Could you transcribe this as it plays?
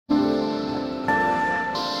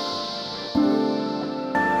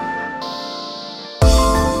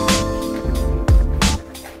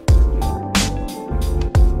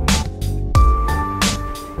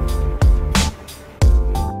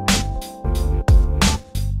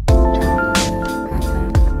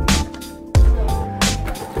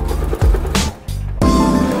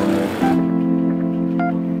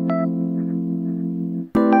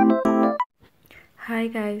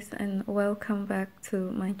guys, and welcome back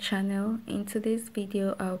to my channel. In today's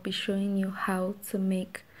video I'll be showing you how to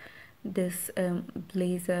make this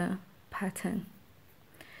blazer pattern.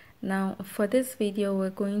 Now for this video we're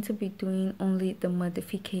going to be doing only the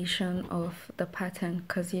modification of the pattern,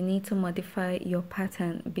 because you need to modify your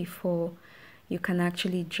pattern before you can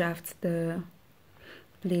actually draft the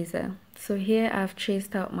blazer. So here I've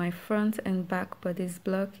traced out my front and back bodice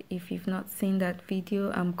block. If you've not seen that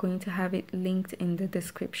video, I'm going to have it linked in the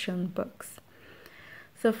description box.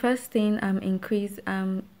 So first thing,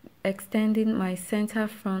 I'm extending my center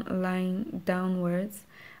front line downwards,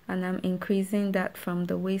 and I'm increasing that from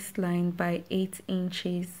the waistline by 8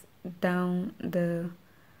 inches down the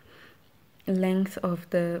length of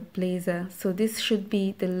the blazer. So this should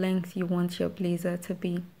be the length you want your blazer to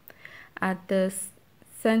be. At the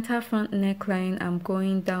center front neckline, I'm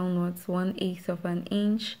going downwards 1/8 of an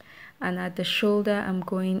inch, and at the shoulder I'm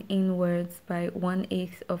going inwards by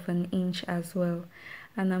 1/8 of an inch as well,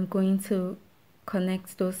 and I'm going to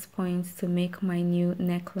connect those points to make my new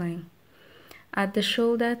neckline. At the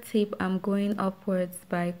shoulder tip, I'm going upwards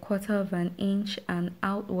by 1/4 of an inch and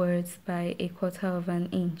outwards by 1/4 of an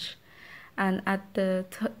inch, and at the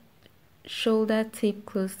shoulder tip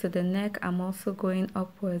close to the neck, I'm also going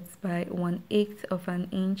upwards by 1/8 of an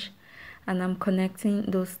inch, and I'm connecting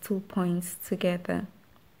those 2 points together.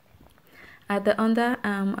 At the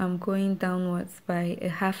underarm, I'm going downwards by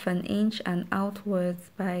 1/2 an inch and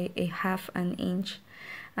outwards by 1/2 an inch,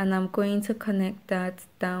 and I'm going to connect that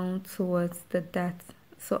down towards the dart.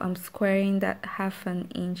 So I'm squaring that 1/2 an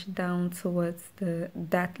inch down towards the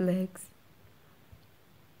dart legs.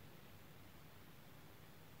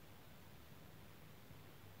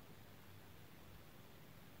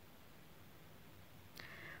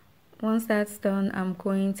 Once that's done, I'm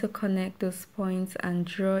going to connect those points and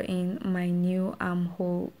draw in my new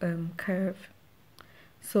armhole curve.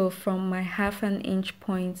 So from my 1/2 an inch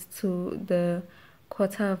point to the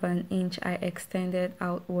 1/4 of an inch, I extended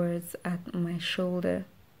outwards at my shoulder.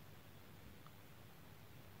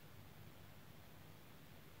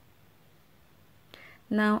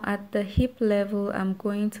 Now at the hip level, I'm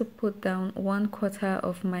going to put down 1/4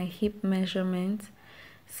 of my hip measurement.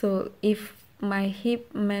 So if my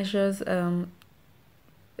hip measures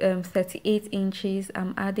 38 inches,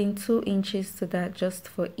 I'm adding 2 inches to that just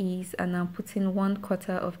for ease, and I'm putting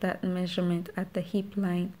 1/4 of that measurement at the hip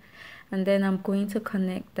line, and then I'm going to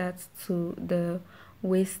connect that to the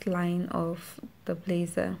waistline of the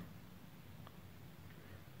blazer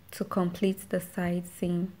to complete the side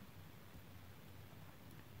seam.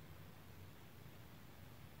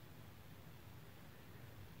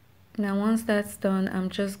 Now once that's done, I'm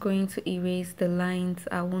just going to erase the lines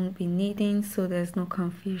I won't be needing so there's no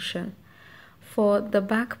confusion. For the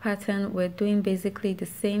back pattern, we're doing basically the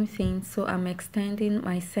same thing. So I'm extending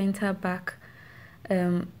my center back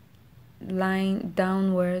line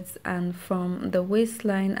downwards, and from the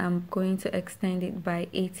waistline I'm going to extend it by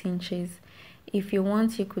 8 inches. If you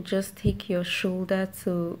want, you could just take your shoulder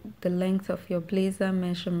to the length of your blazer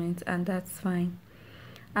measurement, and that's fine.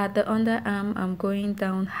 At the underarm, I'm going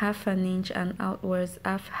down 1/2 an inch and outwards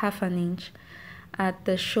 1/2 an inch. At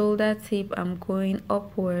the shoulder tip, I'm going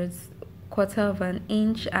upwards 1/4 of an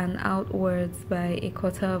inch and outwards by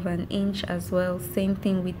 1/4 of an inch as well. Same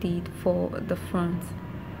thing we did for the front.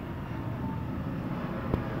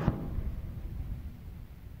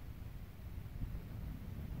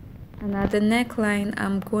 And at the neckline,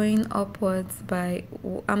 I'm going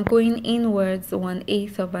inwards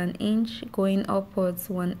 1/8 of an inch, going upwards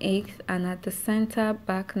 1/8, and at the center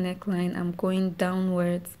back neckline, I'm going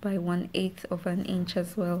downwards by 1/8 of an inch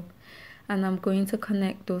as well. And I'm going to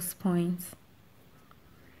connect those points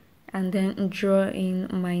and then draw in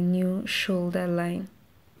my new shoulder line.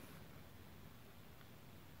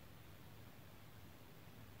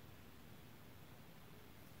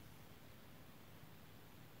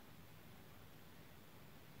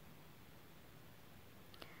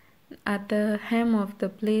 At the hem of the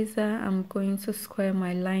blazer, I'm going to square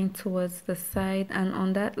my line towards the side, and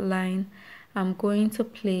on that line I'm going to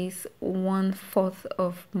place 1/4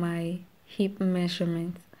 of my hip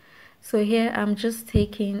measurement. So here I'm just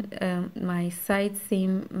taking my side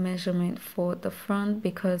seam measurement for the front,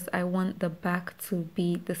 because I want the back to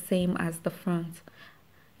be the same as the front.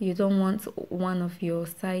 You don't want one of your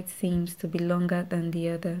side seams to be longer than the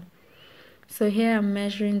other. So here I'm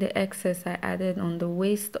measuring the excess I added on the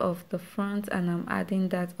waist of the front, and I'm adding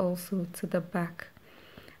that also to the back.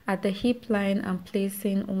 At the hip line, I'm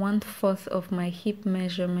placing 1/4 of my hip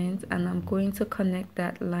measurement, and I'm going to connect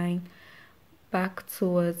that line back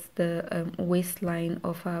towards the waistline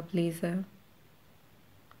of our blazer.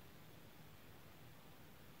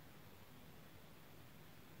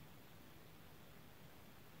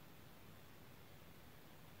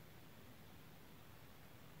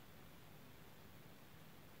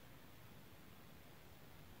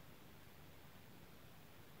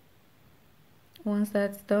 Once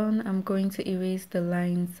that's done, I'm going to erase the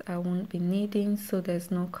lines I won't be needing so there's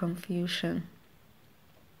no confusion.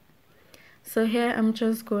 So here I'm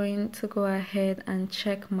just going to go ahead and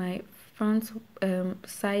check my front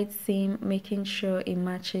side seam, making sure it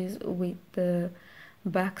matches with the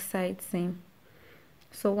back side seam.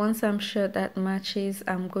 So once I'm sure that matches,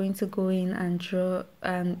 I'm going to go in and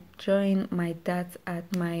drawing my dart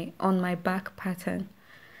on my back pattern.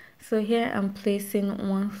 So here I'm placing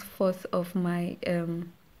 1/4 of my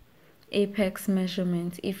apex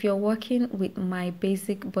measurement. If you're working with my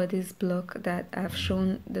basic bodice block that I've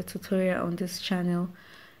shown the tutorial on this channel,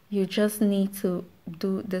 you just need to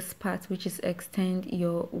do this part, which is extend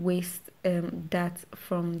your waist dart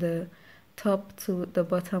from the top to the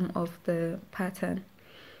bottom of the pattern.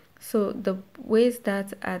 So the waist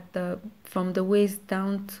dart from the waist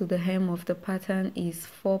down to the hem of the pattern is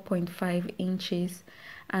 4.5 inches,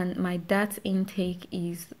 and my dart intake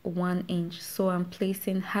is 1 inch. So I'm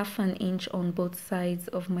placing 1/2 inch on both sides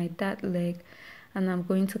of my dart leg, and I'm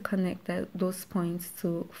going to connect those points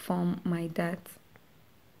to form my dart.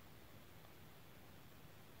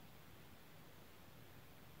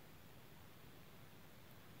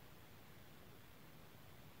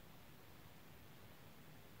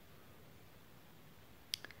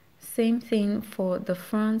 Same thing for the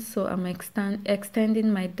front, so I'm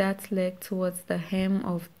extending my dart leg towards the hem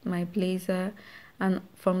of my blazer, and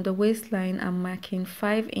from the waistline I'm marking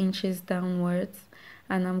 5 inches downwards,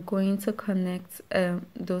 and I'm going to connect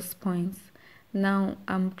those points. Now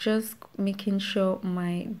I'm just making sure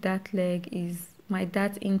my dart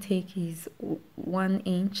intake is 1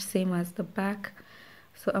 inch, same as the back.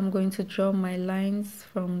 So I'm going to draw my lines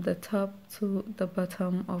from the top to the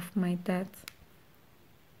bottom of my dart.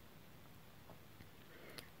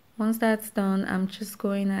 Once that's done, I'm just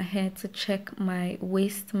going ahead to check my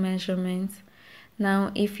waist measurement.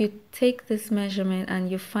 Now, if you take this measurement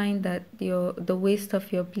and you find that the waist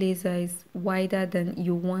of your blazer is wider than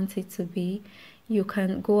you want it to be, you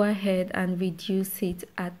can go ahead and reduce it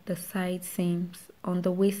at the side seams, on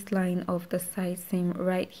the waistline of the side seam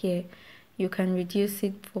right here. You can reduce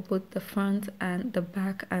it for both the front and the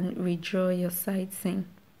back and redraw your side seam.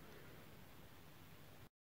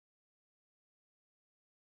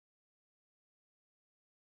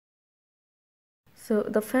 So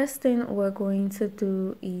the first thing we're going to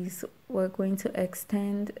do is we're going to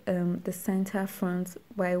extend the center front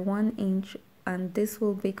by 1 inch, and this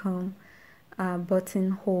will become a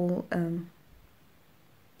buttonhole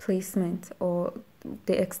placement, or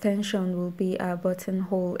the extension will be a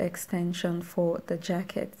buttonhole extension for the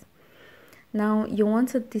jacket. Now you want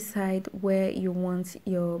to decide where you want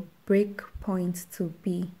your break point to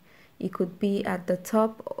be. It could be at the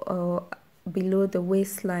top or below the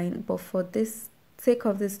waistline, but for this sake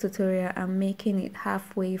of this tutorial, I'm making it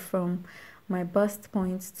halfway from my bust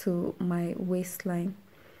point to my waistline.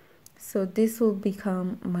 So this will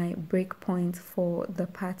become my break point for the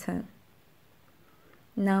pattern.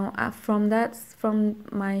 Now from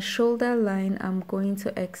my shoulder line, I'm going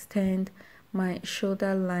to extend my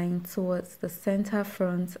shoulder line towards the center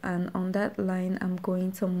front, and on that line I'm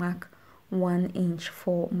going to mark 1 inch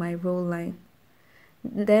for my roll line.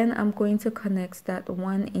 Then I'm going to connect that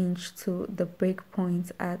 1 inch to the break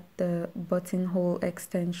point at the buttonhole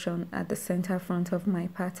extension at the center front of my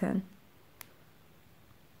pattern.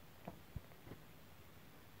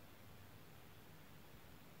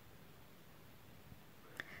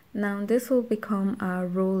 Now this will become our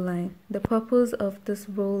roll line. The purpose of this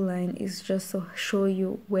roll line is just to show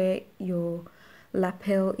you where your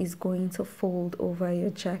lapel is going to fold over your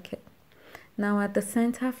jacket. Now at the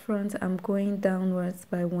center front, I'm going downwards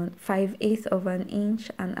by 5/8 of an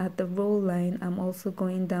inch, and at the roll line I'm also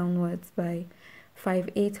going downwards by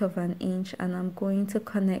 5/8 of an inch, and I'm going to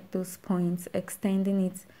connect those points, extending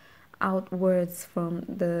it outwards from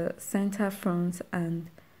the center front and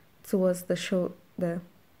towards the shoulder.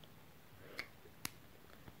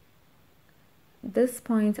 This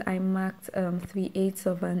point I marked 3/8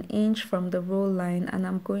 of an inch from the roll line, and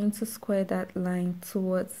I'm going to square that line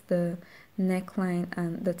towards the neckline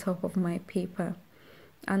and the top of my paper.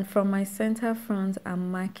 And from my center front, I'm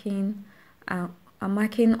marking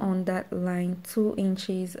on that line 2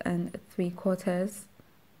 inches and 3/4.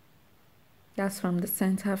 That's from the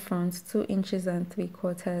center front, 2 inches and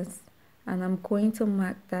 3/4, and I'm going to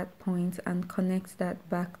mark that point and connect that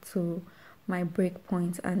back to my break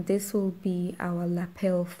point, and this will be our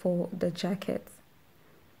lapel for the jacket.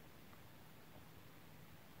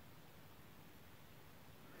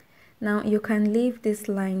 Now you can leave this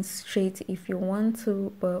line straight if you want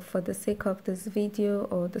to, but for the sake of this video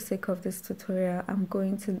or the sake of this tutorial, I'm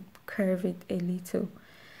going to curve it a little.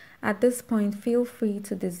 At this point, feel free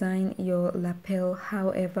to design your lapel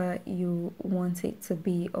however you want it to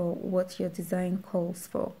be or what your design calls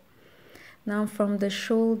for. Now from the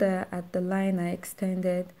shoulder at the line I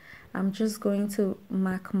extended, I'm just going to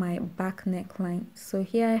mark my back neckline. So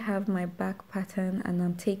here I have my back pattern and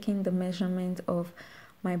I'm taking the measurement of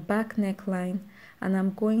my back neckline and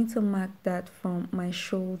I'm going to mark that from my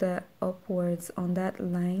shoulder upwards on that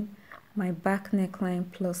line, my back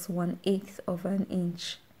neckline plus 1/8 of an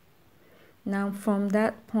inch. Now from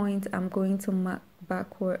that point I'm going to mark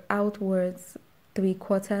outwards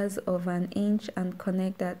 3/4 of an inch and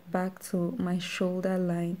connect that back to my shoulder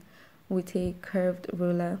line with a curved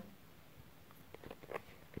ruler.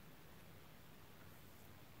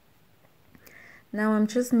 Now I'm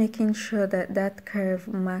just making sure that that curve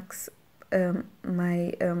marks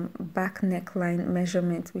my back neckline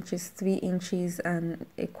measurement, which is 3 inches and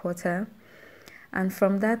 1/4. And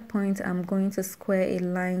from that point I'm going to square a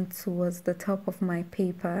line towards the top of my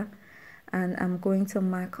paper and I'm going to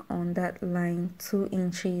mark on that line 2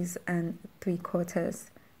 inches and 3/4.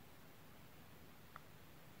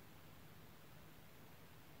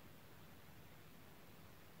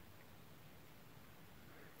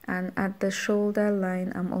 And at the shoulder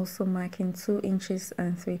line I'm also marking 2 inches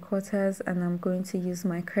and 3/4 and I'm going to use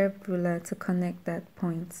my curved ruler to connect that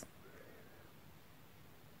point.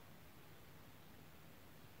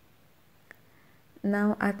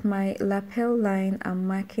 Now at my lapel line I'm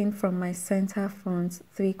marking from my center front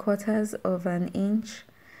 3/4 of an inch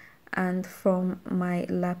and from my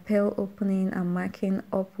lapel opening I'm marking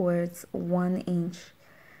upwards 1 inch.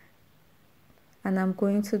 And I'm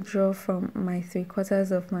going to draw from my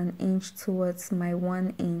 3/4 of an inch towards my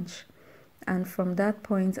 1 inch, and from that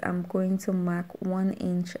point I'm going to mark 1.5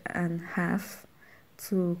 inches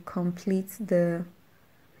to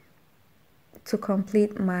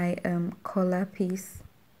complete my collar piece,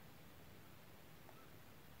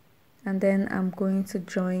 and then I'm going to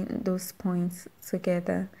join those points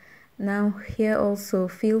together. Now here also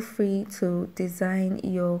feel free to design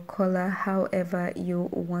your collar however you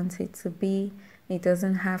want it to be. It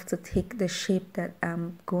doesn't have to take the shape that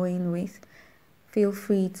I'm going with. Feel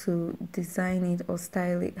free to design it or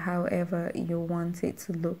style it however you want it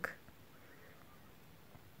to look.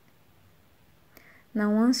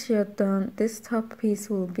 Now once you're done, this top piece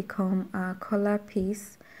will become a collar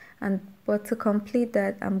piece, but to complete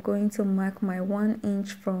that I'm going to mark my 1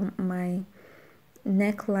 inch from my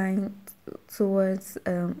neckline towards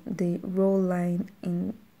the roll line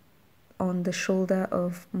on the shoulder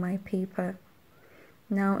of my paper.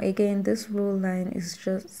 Now again, this roll line is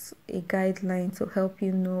just a guideline to help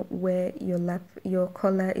you know where your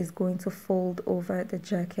collar is going to fold over the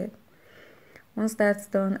jacket. Once that's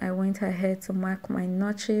done, I went ahead to mark my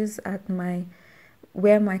notches at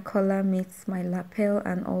where my collar meets my lapel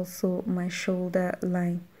and also my shoulder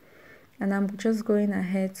line. And I'm just going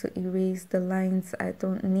ahead to erase the lines I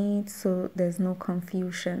don't need so there's no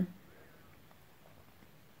confusion.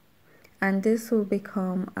 And this will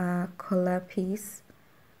become a collar piece,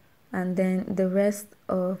 and then the rest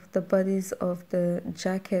of the bodies of the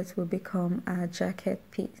jacket will become a jacket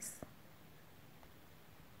piece.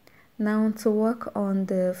 Now to work on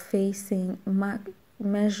the facing,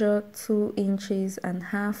 measure 2.5 inches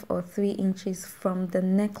or 3 inches from the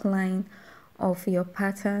neckline of your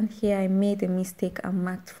pattern. Here I made a mistake and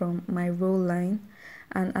marked from my roll line,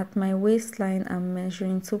 and at my waistline I'm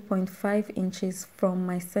measuring 2.5 inches from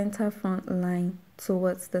my center front line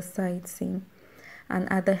towards the side seam,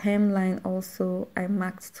 and at the hemline also I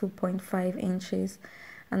marked 2.5 inches,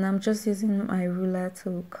 and I'm just using my ruler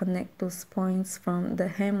to connect those points from the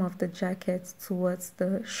hem of the jacket towards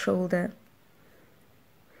the shoulder.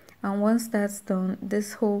 And once that's done,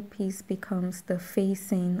 this whole piece becomes the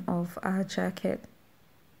facing of our jacket.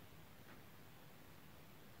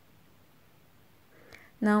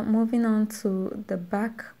 Now moving on to the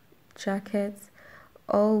back jacket,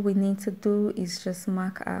 all we need to do is just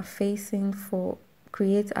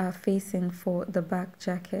create our facing for the back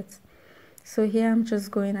jacket. So here I'm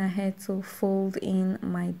just going ahead to fold in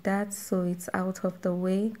my dart so it's out of the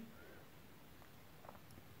way.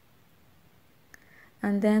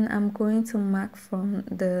 And then I'm going to mark from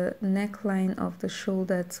the neckline of the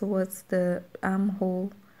shoulder towards the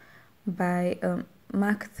armhole by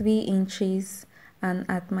mark 3 inches, and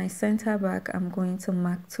at my center back I'm going to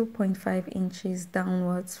mark 2.5 inches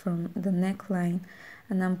downwards from the neckline,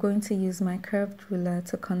 and I'm going to use my curved ruler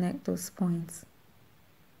to connect those points.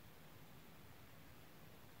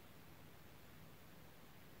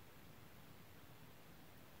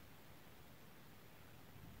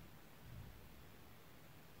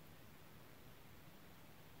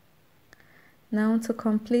 Now to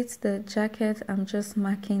complete the jacket, I'm just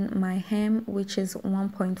marking my hem, which is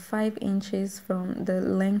 1.5 inches from the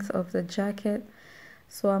length of the jacket.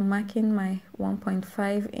 So I'm marking my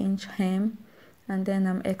 1.5 inch hem, and then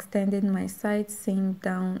I'm extending my side seam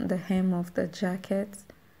down the hem of the jacket.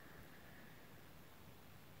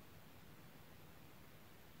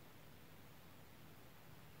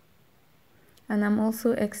 And I'm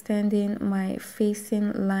also extending my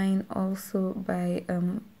facing line also by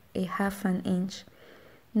a half an inch.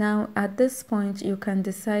 Now at this point you can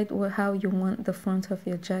decide how you want the front of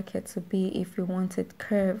your jacket to be, if you want it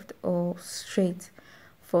curved or straight.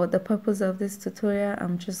 For the purpose of this tutorial,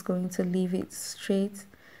 I'm just going to leave it straight.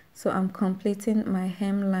 So I'm completing my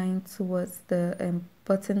hemline towards the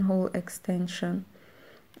buttonhole extension.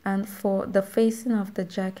 And for the facing of the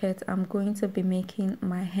jacket, I'm going to be making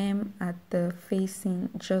my hem at the facing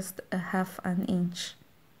just a half an inch.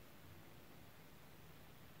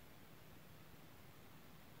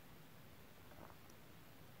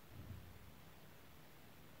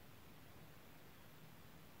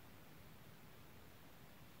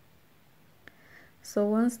 So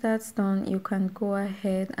once that's done, you can go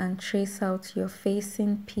ahead and trace out your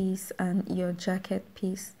facing piece and your jacket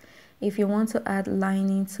piece. If you want to add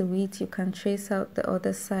lining to it, you can trace out the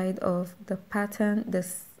other side of the pattern, the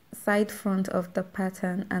side front of the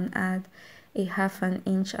pattern, and add a half an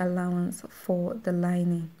inch allowance for the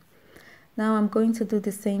lining. Now I'm going to do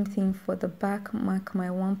the same thing for the back, mark my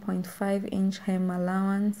 1.5 inch hem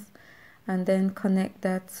allowance, and then connect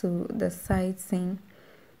that to the side seam.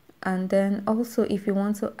 And then also, if you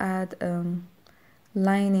want to add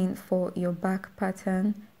lining for your back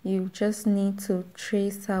pattern, you just need to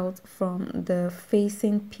trace out from the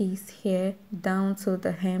facing piece here down to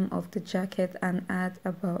the hem of the jacket and add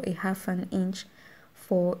about a half an inch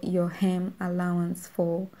for your hem allowance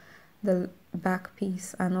for the back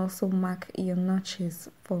piece, and also mark your notches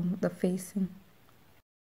from the facing.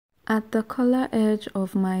 At the collar edge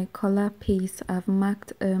of my collar piece, I've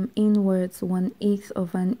marked inwards 1/8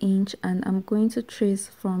 of an inch, and I'm going to trace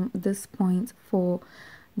from this point for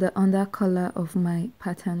the under collar of my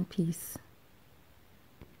pattern piece.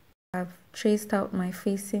 I've traced out my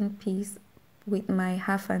facing piece with my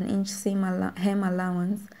half an inch hem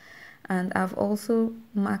allowance, and I've also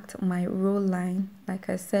marked my roll line. Like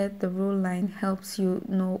I said, the roll line helps you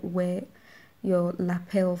know where your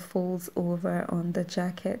lapel folds over on the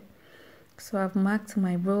jacket. So I've marked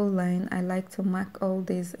my roll line. I like to mark all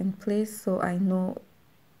these in place so I know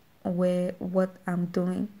what I'm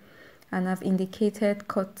doing. And I've indicated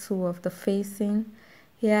cut 2 of the facing.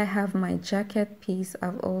 Here I have my jacket piece.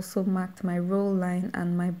 I've also marked my roll line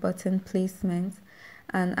and my button placement,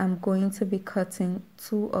 and I'm going to be cutting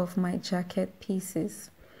 2 of my jacket pieces.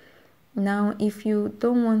 Now if you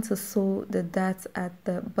don't want to sew the darts at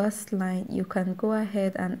the bust line, you can go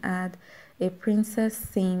ahead and add a princess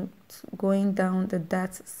seam going down the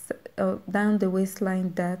darts, down the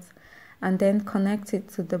waistline dart, and then connect it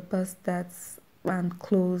to the bust darts and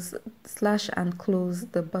close and close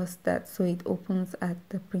the bust dart so it opens at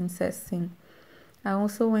the princess seam. I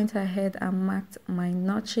also went ahead and marked my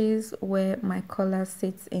notches where my collar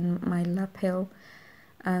sits in my lapel,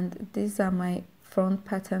 and these are my front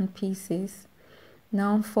pattern pieces.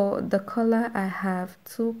 Now for the collar, I have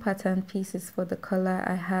 2 pattern pieces for the collar.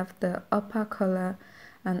 I have the upper collar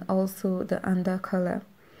and also the under collar.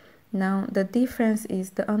 Now the difference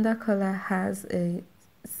is the under collar has a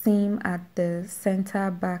seam at the center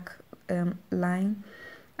back line,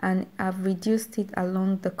 and I've reduced it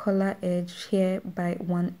along the collar edge here by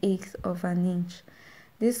 1/8 of an inch.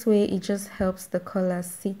 This way it just helps the collar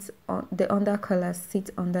sit on the under collar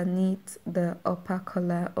sit underneath the upper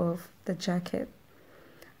collar of the jacket.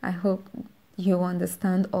 I hope you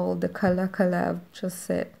understand all the color I've just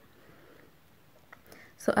said.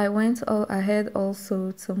 So I went all ahead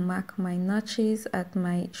also to mark my notches at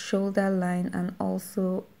my shoulder line and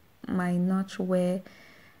also my notch where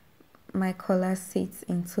my collar sits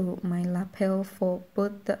into my lapel for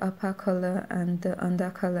both the upper collar and the under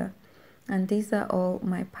collar. And these are all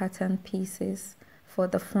my pattern pieces for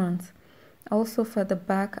the front. Also for the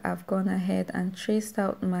back, I've gone ahead and traced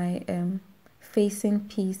out my facing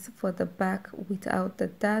piece for the back without the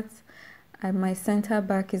darts, and my center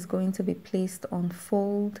back is going to be placed on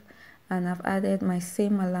fold, and I've added my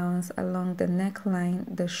same allowance along the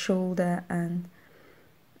neckline, the shoulder, and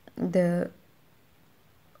the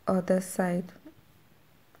other side.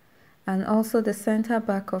 And also the center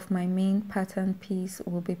back of my main pattern piece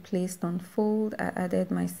will be placed on fold. I added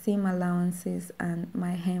my seam allowances and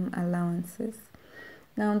my hem allowances.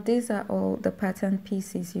 Now these are all the pattern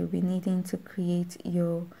pieces you'll be needing to create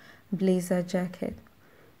your blazer jacket.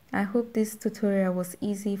 I hope this tutorial was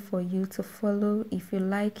easy for you to follow. If you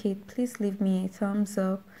like it, please leave me a thumbs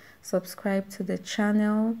up, subscribe to the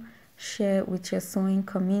channel, share with your sewing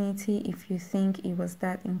community if you think it was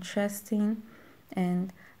that interesting,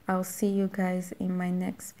 and I'll see you guys in my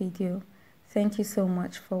next video. Thank you so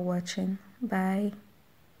much for watching. Bye.